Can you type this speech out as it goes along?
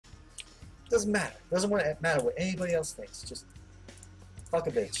Doesn't matter. Doesn't want to matter what anybody else thinks. Just fuck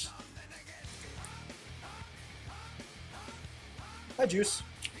a bitch. Hi, Juice.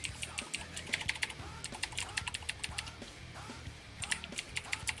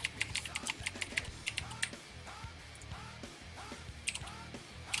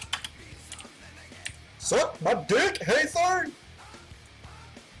 Suck my dick, LOLHaitharn!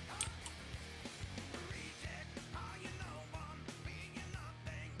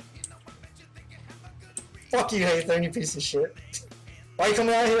 Fuck you, LOLHaitharn, you piece of shit. Why are you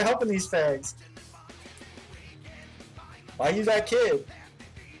coming out here helping these fags? Why you that kid?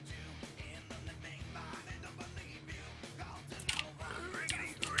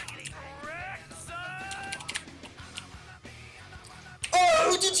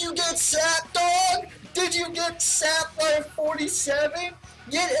 Oh, did you get sapped, dog? Did you get sapped by a 47?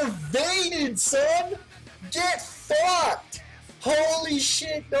 Get evaded, son! Get fucked! Holy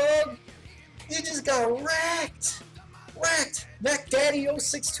shit, dog! You just got wrecked! Wrecked!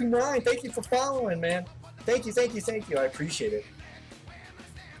 MacDaddy0629, thank you for following, man. Thank you, thank you, thank you. I appreciate it.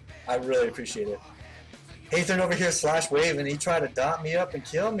 I really appreciate it. LOLHaitharn over here /wave, and he tried to dot me up and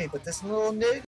kill me, but this little nigga